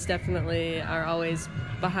teammates definitely are always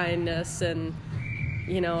behind us, and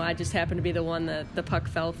I just happened to be the one that the puck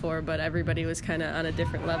fell for, but everybody was kind of on a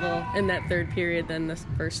different level in that third period than the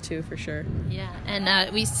first two for sure. Yeah,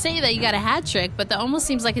 and we say that you got a hat trick, but that almost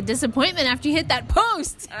seems like a disappointment after you hit that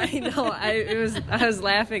post. I know. I was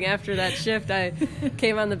laughing after that shift. I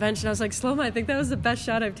came on the bench and I was like, Sloma, I think that was the best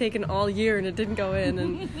shot I've taken all year, and it didn't go in.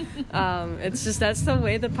 And it's just, that's the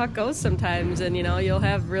way the puck goes sometimes. And, you'll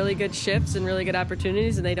have really good shifts and really good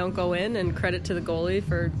opportunities, and they don't go in, and credit to the goalie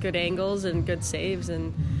for good angles and good saves.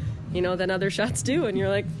 And, then other shots do. And you're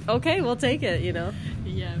like, okay, we'll take it,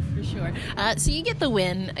 Yeah, for sure. So you get the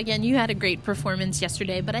win. Again, you had a great performance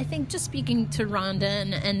yesterday, but I think just speaking to Rhonda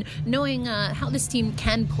and knowing how this team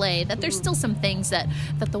can play, that there's still some things that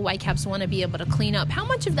the Whitecaps want to be able to clean up. How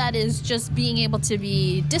much of that is just being able to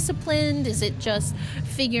be disciplined? Is it just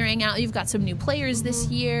figuring out, you've got some new players this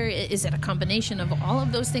year? Is it a combination of all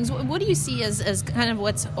of those things? What do you see as kind of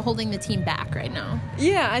what's holding the team back right now?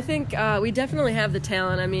 Yeah, I think we definitely have the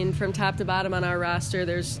talent. I mean, from top to bottom on our roster,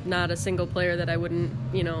 there's not a single player that I wouldn't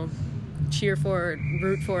cheer for, or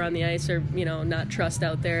root for on the ice, or not trust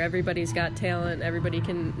out there. Everybody's got talent. Everybody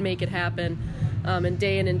can make it happen. And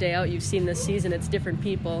day in and day out, you've seen this season, it's different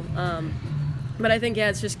people. But I think,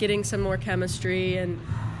 it's just getting some more chemistry, and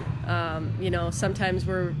sometimes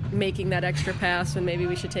we're making that extra pass when maybe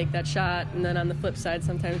we should take that shot, and then on the flip side,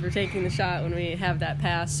 sometimes we're taking the shot when we have that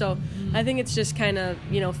pass. So I think it's just kind of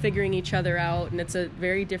figuring each other out, and it's a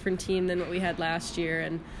very different team than what we had last year.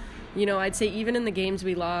 And I'd say even in the games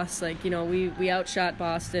we lost, we outshot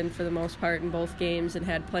Boston for the most part in both games and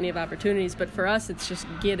had plenty of opportunities. But for us, it's just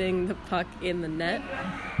getting the puck in the net.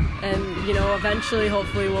 And, eventually,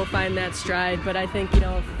 hopefully, we'll find that stride. But I think,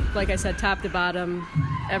 like I said, top to bottom,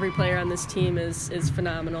 every player on this team is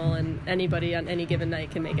phenomenal, and anybody on any given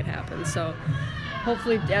night can make it happen. So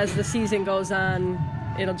hopefully, as the season goes on,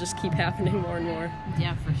 it'll just keep happening more and more.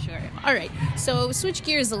 Yeah, for sure. All right, so switch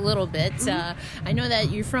gears a little bit. I know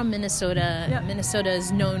that you're from Minnesota. Yeah. Minnesota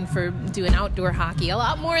is known for doing outdoor hockey a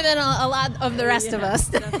lot more than a lot of the rest of us.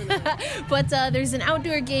 But there's an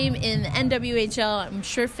outdoor game in the NWHL. I'm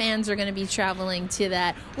sure fans are going to be traveling to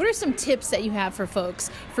that. What are some tips that you have for folks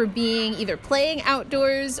for being either playing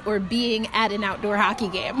outdoors or being at an outdoor hockey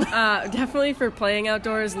game? Definitely for playing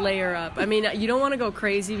outdoors, layer up. I mean, you don't want to go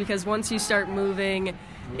crazy, because once you start moving,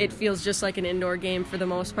 it feels just like an indoor game for the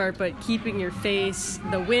most part, but keeping your face,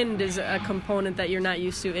 the wind is a component that you're not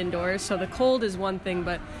used to indoors. So the cold is one thing,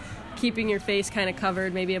 but keeping your face kind of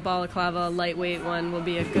covered, maybe a balaclava, a lightweight one will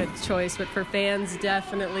be a good choice. But for fans,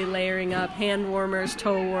 definitely layering up, hand warmers,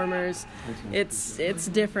 toe warmers. It's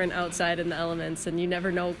different outside in the elements, and you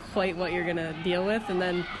never know quite what you're going to deal with. And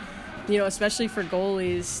then, especially for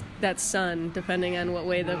goalies, that sun, depending on what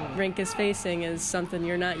way the rink is facing, is something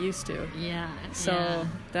you're not used to. Yeah. So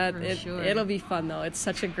sure. It'll be fun, though. It's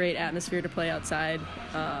such a great atmosphere to play outside.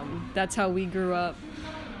 That's how we grew up.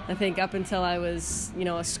 I think up until I was,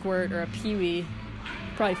 a squirt or a peewee,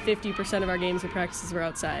 probably 50% of our games and practices were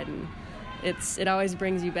outside, and it always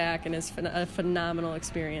brings you back, and is a phenomenal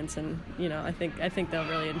experience. And I think they'll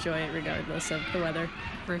really enjoy it regardless of the weather.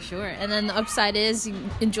 For sure. And then the upside is you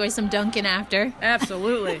enjoy some Dunkin' after.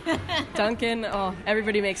 Absolutely. Dunkin',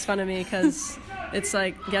 everybody makes fun of me because it's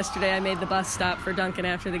like yesterday I made the bus stop for Dunkin'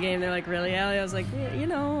 after the game. They're like, really, Allie? I was like,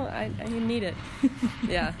 I need it.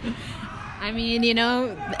 Yeah. I mean,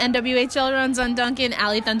 NWHL runs on Dunkin',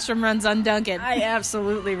 Allie Thunstrom runs on Dunkin'. I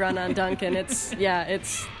absolutely run on Dunkin'.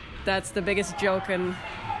 That's the biggest joke in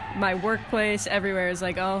my workplace. Everywhere is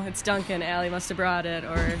like, oh, it's Dunkin'. Allie must have brought it.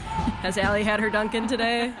 Or has Allie had her Dunkin'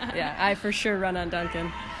 today? Yeah, I for sure run on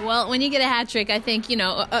Dunkin'. Well, when you get a hat trick, I think,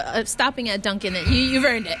 stopping at Dunkin', you've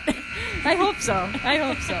earned it. I hope so.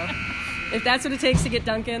 If that's what it takes to get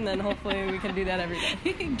Dunkin', then hopefully we can do that every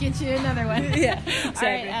day. Get you another one. Yeah, exactly.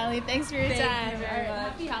 All right, Allie, thanks for your time. Thank you very much.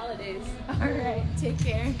 Happy holidays. All right, take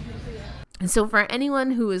care. And so for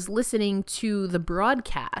anyone who is listening to the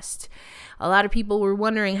broadcast, a lot of people were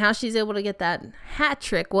wondering how she's able to get that hat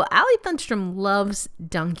trick. Well, Allie Thunstrom loves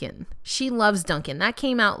Dunkin'. She loves Dunkin'. That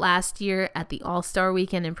came out last year at the All-Star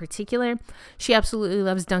Weekend in particular. She absolutely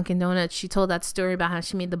loves Dunkin' Donuts. She told that story about how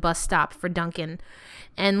she made the bus stop for Dunkin'.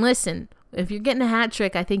 And listen, if you're getting a hat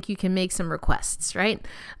trick, I think you can make some requests, right?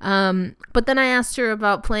 But then I asked her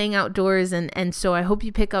about playing outdoors, and so I hope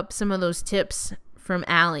you pick up some of those tips from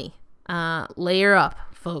Allie. Layer up,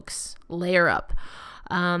 folks. Layer up.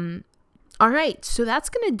 All right, so that's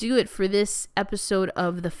going to do it for this episode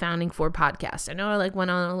of the Founding Four podcast. I know I went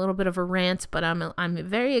on a little bit of a rant, but I'm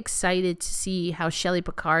very excited to see how Shelly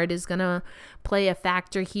Picard is going to play a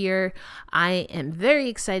factor here. I am very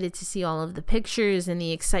excited to see all of the pictures and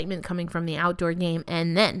the excitement coming from the outdoor game.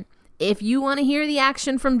 And then If you want to hear the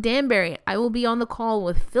action from Danbury, I will be on the call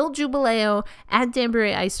with Phil Jubileo at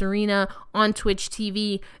Danbury Ice Arena on Twitch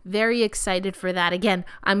TV. Very excited for that. Again,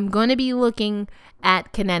 I'm going to be looking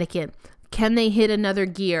at Connecticut. Can they hit another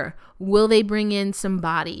gear? Will they bring in some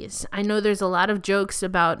bodies? I know there's a lot of jokes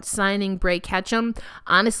about signing Bray Ketchum.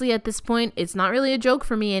 Honestly, at this point, it's not really a joke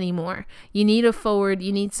for me anymore. You need a forward.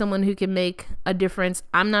 You need someone who can make a difference.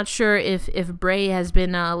 I'm not sure if Bray has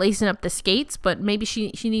been lacing up the skates, but maybe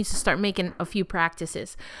she needs to start making a few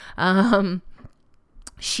practices.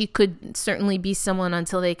 She could certainly be someone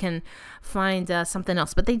until they can find something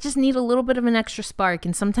else. But they just need a little bit of an extra spark,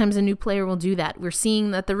 and sometimes a new player will do that. We're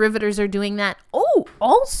seeing that the Riveters are doing that. Oh,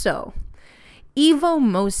 also, Ivo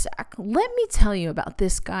Mosak. Let me tell you about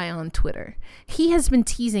this guy on Twitter. He has been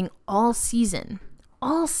teasing all season,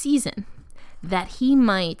 that he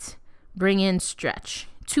might bring in Stretch,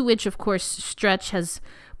 to which, of course, Stretch has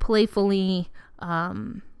playfully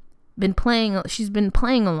been playing. She's been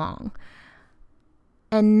playing along.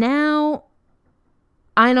 And now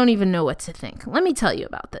I don't even know what to think. Let me tell you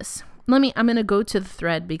about this. I'm going to go to the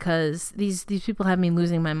thread because these people have me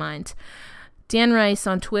losing my mind. Dan Rice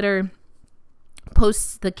on Twitter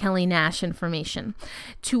posts the Kelly Nash information,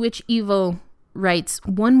 to which Ivo writes,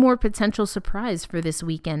 one more potential surprise for this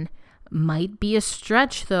weekend. Might be a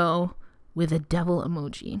stretch, though, with a devil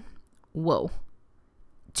emoji. Whoa.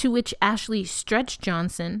 To which Ashley Stretch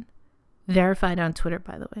Johnson, verified on Twitter,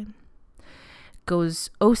 by the way, goes,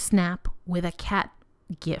 oh snap, with a cat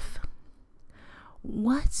gif.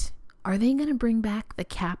 What? Are they going to bring back the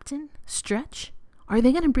captain, Stretch? Are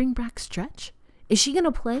they going to bring back Stretch? Is she going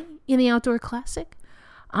to play in the Outdoor Classic?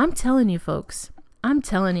 I'm telling you, folks.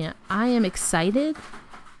 I am excited.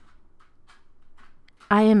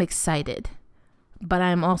 But I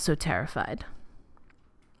am also terrified.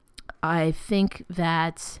 I think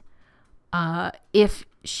that if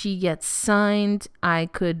she gets signed, I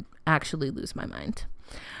could actually lose my mind.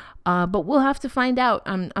 But we'll have to find out.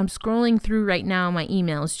 I'm scrolling through right now my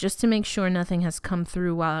emails just to make sure nothing has come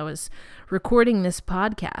through while I was recording this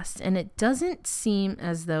podcast, and it doesn't seem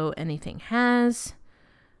as though anything has.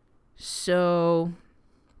 So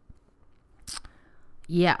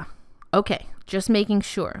yeah, okay, just making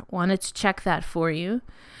sure. Wanted to check that for you.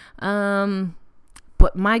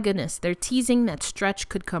 But my goodness, they're teasing that Stretch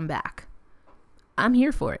could come back. I'm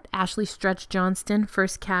here for it. Ashley Stretch Johnston,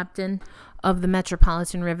 first captain of the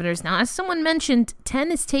Metropolitan Riveters. Now, as someone mentioned,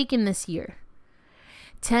 10 is taken this year.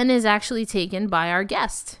 10 is actually taken by our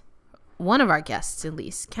guest. One of our guests, at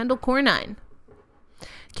least. Kendall Cornine.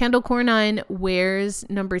 Kendall Cornine wears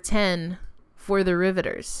number 10 for the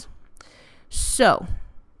Riveters. So,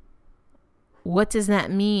 what does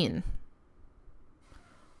that mean?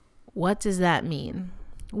 Well,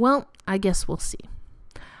 I guess we'll see.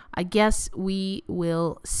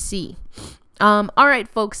 All right,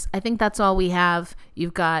 folks, I think that's all we have.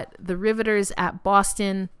 You've got the Riveters at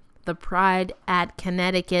Boston, the Pride at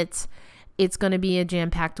Connecticut. It's going to be a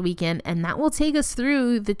jam-packed weekend, and that will take us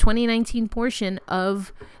through the 2019 portion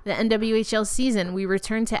of the NWHL season. We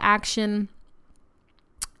return to action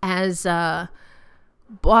as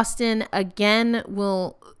Boston again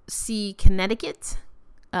will see Connecticut,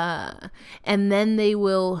 and then they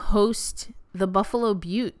will host the Buffalo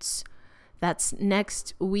Beauts. That's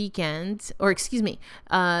next weekend,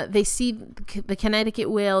 they see the Connecticut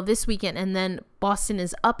Whale this weekend, and then Boston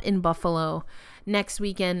is up in Buffalo. Next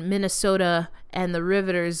weekend, Minnesota and the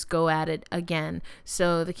Riveters go at it again.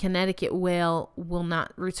 So the Connecticut Whale will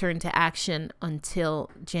not return to action until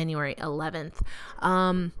January 11th.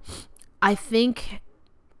 I think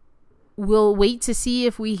we'll wait to see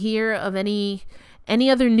if we hear of any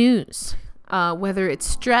other news. Whether it's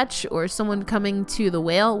Stretch or someone coming to the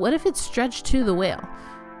Whale. What if it's Stretch to the Whale?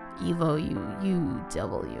 Evo, you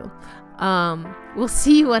devil, you. We'll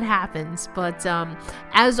see what happens. But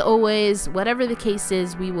as always, whatever the case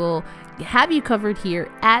is, we will have you covered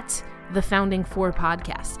here at the Founding Four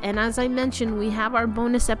podcast. And as I mentioned, we have our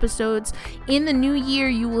bonus episodes. In the new year,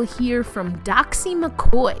 you will hear from Doxy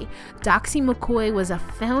McCoy. Doxy McCoy was a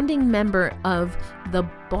founding member of the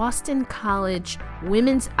Boston College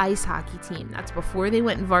women's ice hockey team. That's before they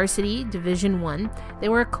went varsity, Division I. They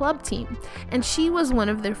were a club team, and she was one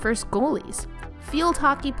of their first goalies. Field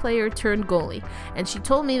hockey player turned goalie. And she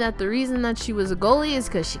told me that the reason that she was a goalie is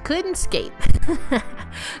because she couldn't skate.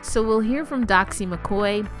 So we'll hear from Doxy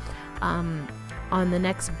McCoy on the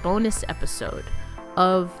next bonus episode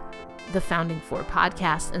of the Founding Four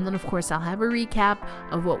podcast. And then, of course, I'll have a recap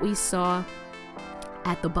of what we saw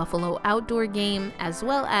at the Buffalo outdoor game, as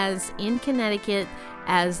well as in Connecticut,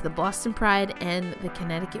 as the Boston Pride and the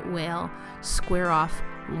Connecticut Whale square off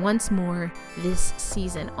once more this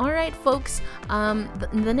season. All right, folks.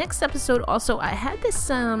 The next episode also, I had this,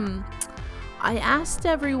 I asked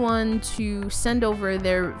everyone to send over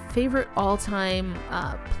their favorite all-time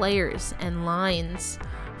players and lines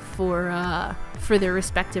for their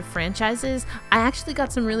respective franchises. I actually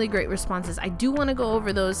got some really great responses. I do want to go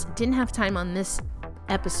over those. Didn't have time on this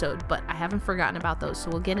episode, but I haven't forgotten about those, so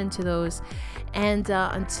we'll get into those. And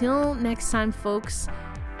until next time, folks,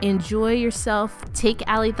 enjoy yourself. Take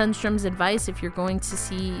Allie Thunstrom's advice. If you're going to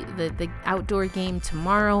see the outdoor game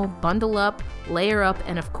tomorrow, bundle up, layer up,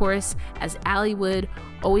 and of course, as Allie would,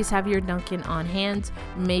 always have your Dunkin' on hand.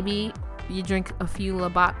 Maybe you drink a few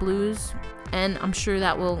Labatt Blues, and I'm sure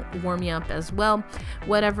that will warm you up as well.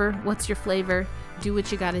 Whatever, what's your flavor? Do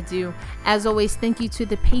what you gotta do. As always, thank you to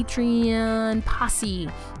the Patreon posse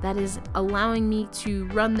that is allowing me to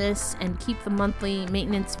run this and keep the monthly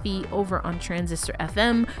maintenance fee over on Transistor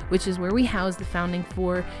FM, which is where we house the Founding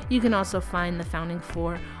Four. You can also find the Founding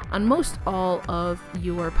Four on most all of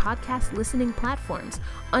your podcast listening platforms.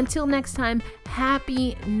 Until next time,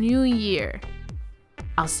 Happy New Year.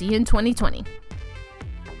 I'll see you in 2020.